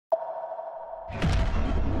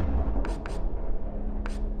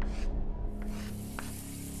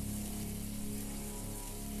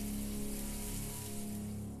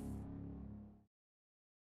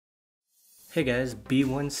Hey guys,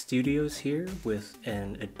 B1 Studios here with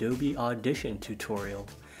an Adobe Audition tutorial.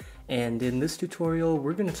 And in this tutorial,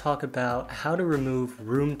 we're going to talk about how to remove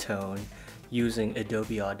room tone using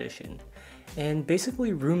Adobe Audition. And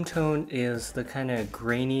basically, room tone is the kind of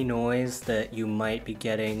grainy noise that you might be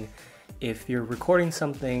getting if you're recording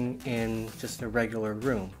something in just a regular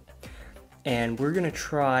room. And we're going to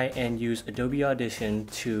try and use Adobe Audition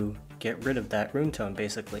to get rid of that room tone,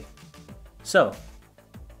 basically. So,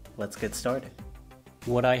 let's get started.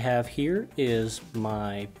 What I have here is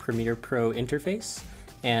my Premiere Pro interface,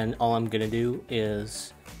 and all I'm going to do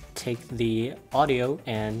is take the audio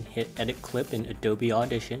and hit Edit Clip in Adobe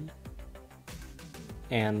Audition.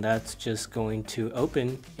 And that's just going to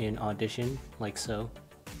open in Audition, like so.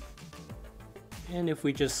 And if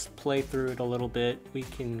we just play through it a little bit, we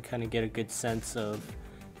can kind of get a good sense of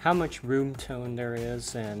how much room tone there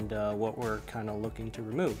is and what we're kind of looking to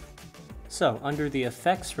remove. So, under the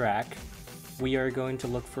effects rack, we are going to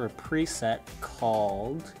look for a preset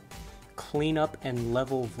called Cleanup and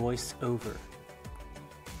Level Voiceover.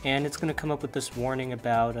 And it's going to come up with this warning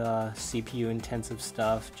about CPU intensive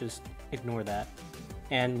stuff, just ignore that.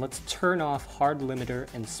 And let's turn off Hard Limiter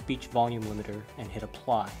and Speech Volume Limiter and hit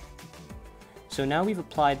Apply. So now we've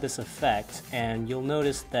applied this effect, and you'll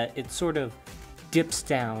notice that it sort of dips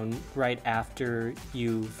down right after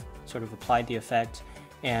you've sort of applied the effect.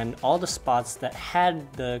 And all the spots that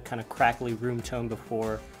had the kind of crackly room tone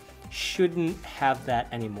before shouldn't have that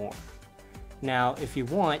anymore. Now, if you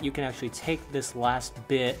want, you can actually take this last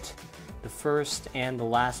bit, the first and the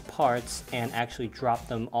last parts, and actually drop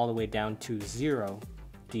them all the way down to 0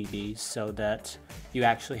 dB so that you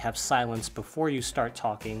actually have silence before you start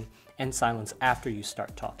talking and silence after you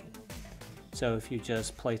start talking. So if you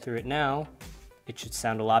just play through it now, it should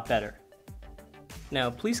sound a lot better. Now,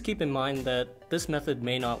 please keep in mind that this method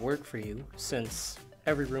may not work for you, since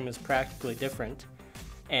every room is practically different,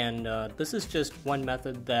 and this is just one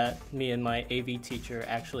method that me and my AV teacher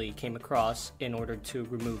actually came across in order to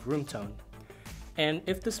remove room tone. And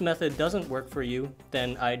if this method doesn't work for you,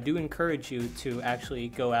 then I do encourage you to actually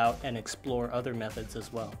go out and explore other methods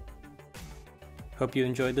as well. Hope you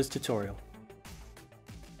enjoyed this tutorial.